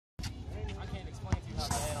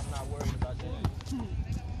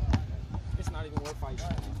not even worth fighting.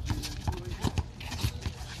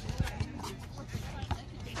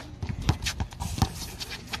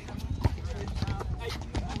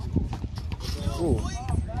 Ooh.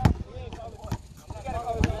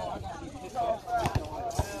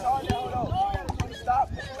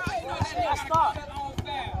 Stop.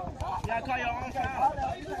 You gotta call your own foul.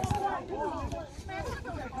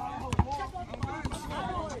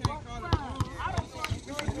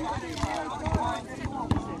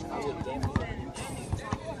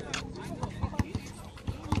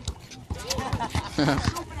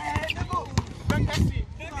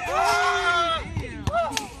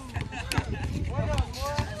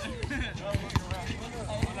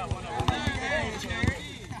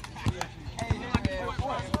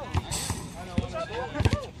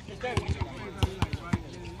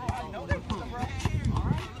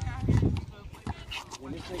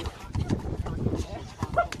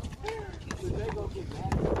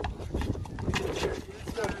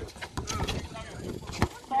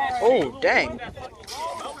 Oh, dang.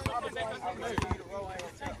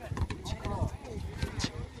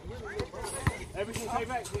 Everything take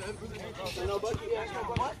back. No bucket.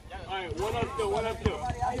 All right, one up still. One up.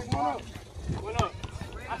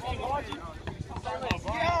 I can't guard you.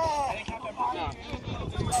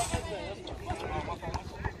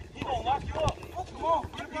 He gonna lock you up. Come on,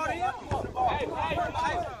 get the ball to him. Hey,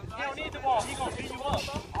 he don't need the ball. He gonna beat you up.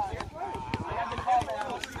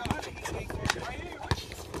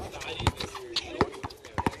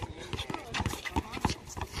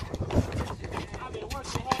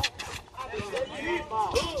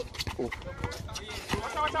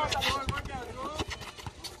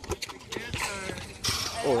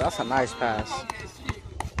 Oh, that's a nice pass.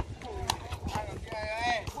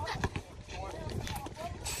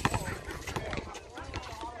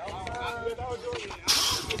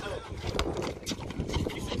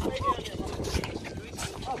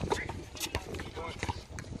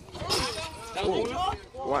 Ooh.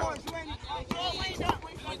 What?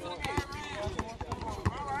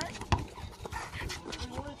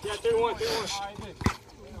 Yeah, 3-1.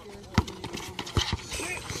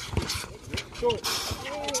 Short.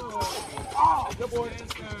 Good boy.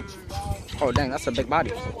 Oh, dang, that's a big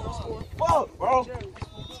body. Whoa, bro.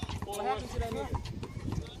 What happened to that nigga?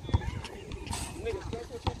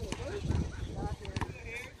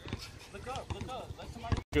 Look up.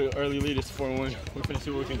 Good early lead. It's 4-1. We're finna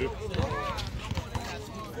see what we can do.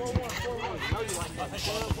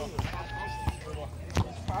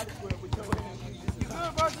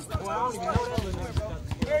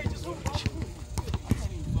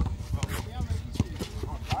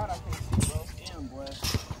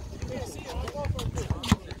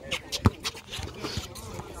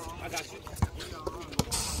 I got you.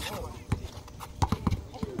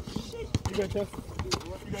 You got Chuck?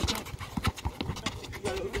 You got Chuck?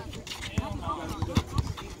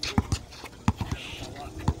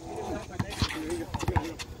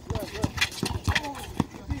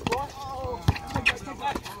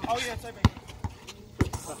 Oh yeah, take it.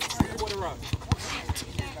 What a rock.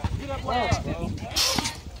 Get up, bro. Hey.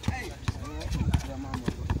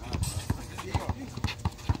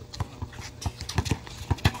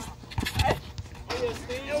 Oh yeah,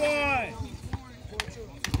 Steve.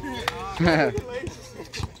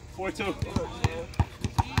 4-2.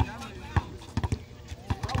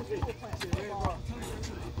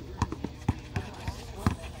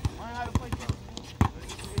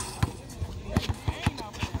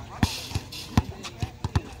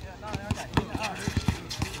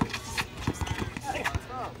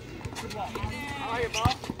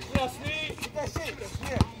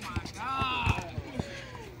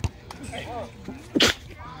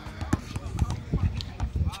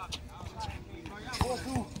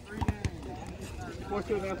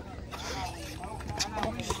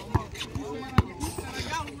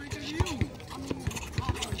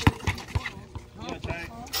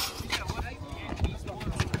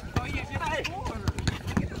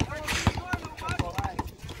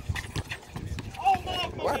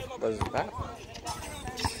 What was that?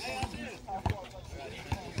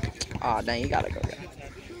 Aw, dang, you gotta go there.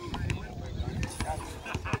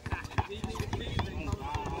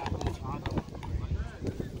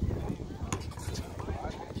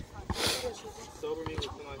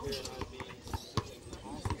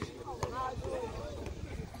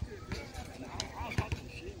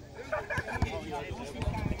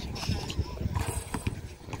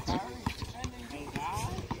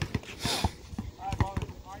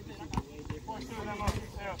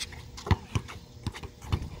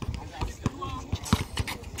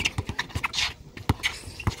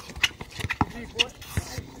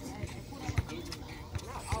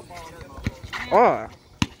 Oh.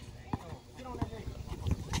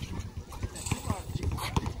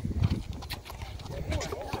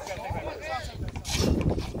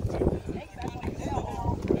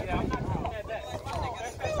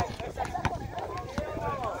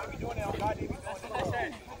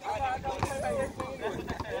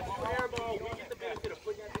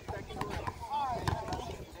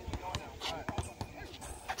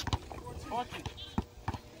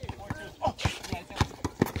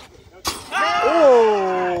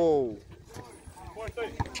 Oh! 4-3.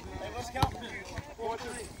 Hey, let's count.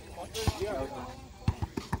 4-3. 4-3.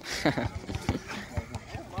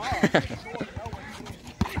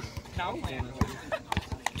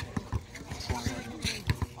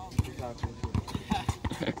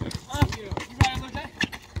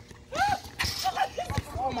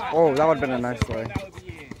 Oh, that would have been a nice play.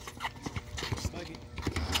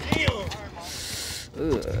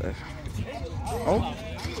 Ugh. Oh.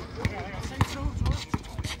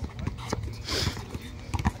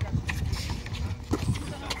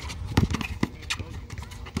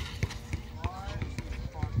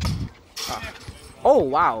 Ah. Oh,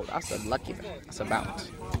 wow. That's a lucky. That's a bounce.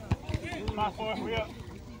 5-4. We up.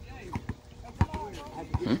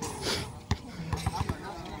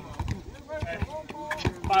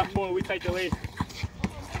 5-4. We take the lead.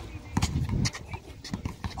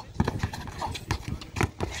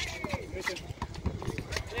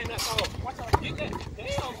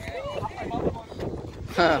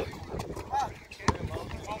 Huh.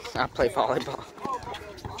 I play volleyball.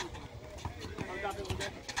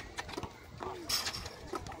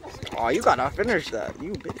 Oh, you gotta finish that.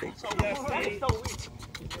 You big.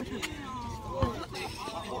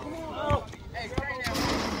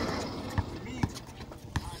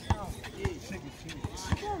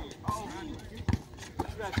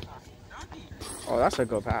 Oh, that's a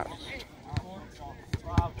good pass.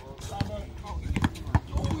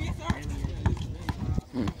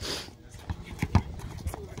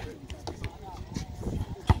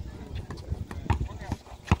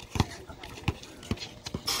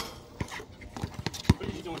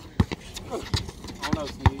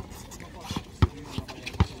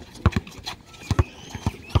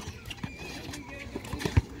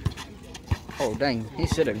 Oh, dang.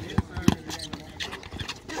 He's sitting.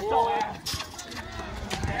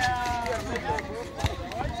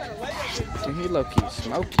 Dude, he low-key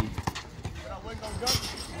smoky.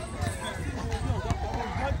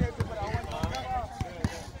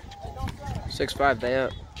 Six 5, they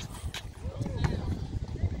up.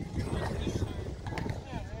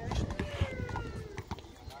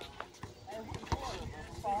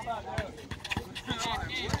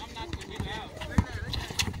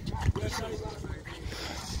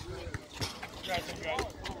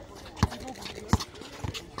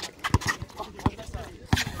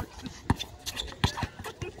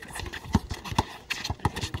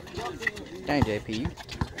 Dang, JP,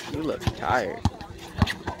 you look tired.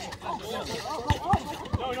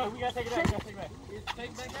 No, we gotta take it back.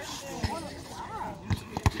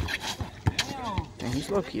 And he's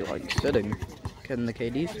low-key like sitting. Getting the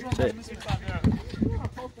KDs sit.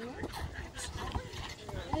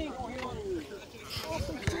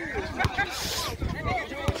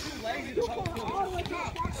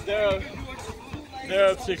 They're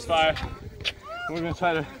up 6-5. We're gonna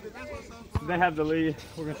try to. They have the lead.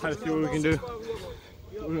 We're gonna try to see what we can do.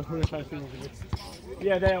 We're gonna try to see what we can do.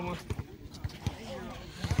 Yeah, they have one.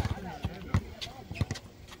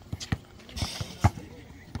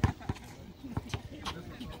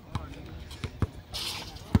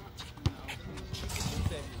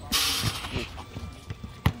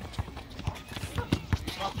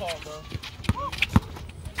 My fault, bro.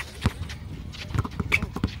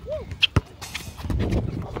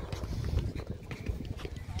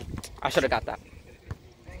 I should have got that.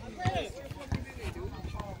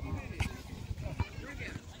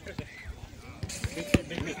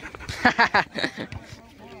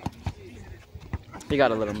 He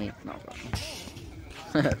got a little meat. No.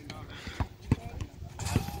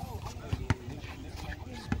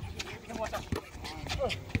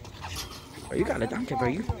 Bro, you gotta dunk it, bro.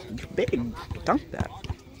 You big. Dunk that.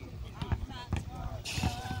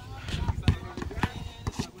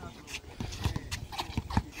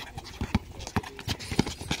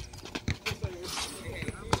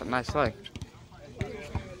 It's a nice play.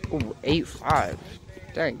 Ooh, 8-5.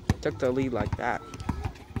 Dang, took the lead like that.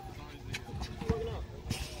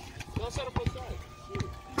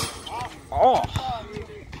 Oh,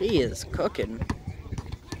 he is cooking.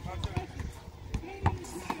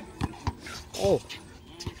 Oh,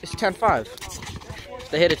 it's 10-5.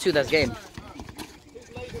 They hit it too, that's game.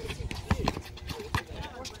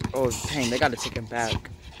 Oh, dang, they gotta take him back.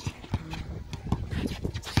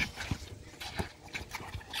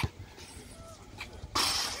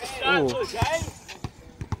 Ooh.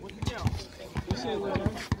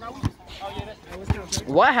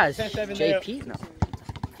 What has JP now?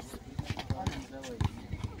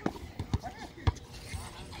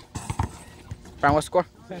 Brian, what score?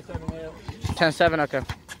 10-7, okay.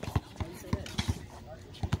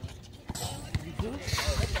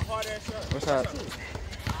 What's up?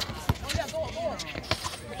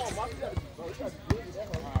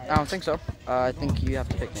 I don't think so. I think you have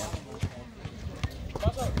to pick me up.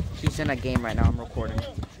 He's in a game right now. I'm recording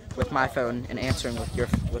with my phone and answering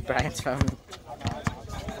with Brian's phone.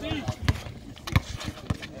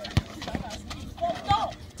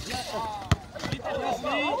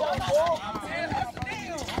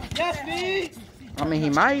 I mean, he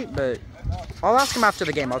might, but I'll ask him after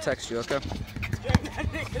the game. I'll text you, okay?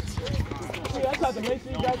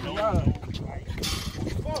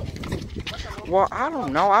 Well, I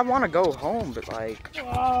don't know. I want to go home, but like...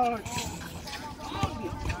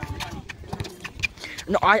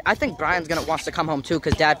 No, I think Brian's wants to come home too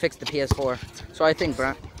because Dad fixed the PS4. So I think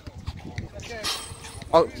Brian...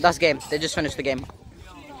 Oh, that's game. They just finished the game.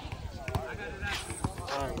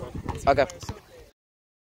 Okay.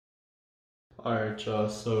 Alright, y'all,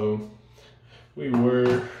 so we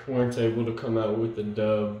weren't able to come out with the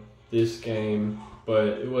dub this game, but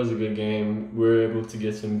it was a good game. We were able to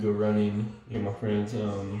get some good running, me and my friends.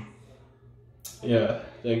 Yeah,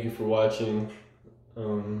 thank you for watching.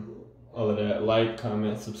 All of that. Like,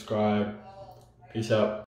 comment, subscribe. Peace out.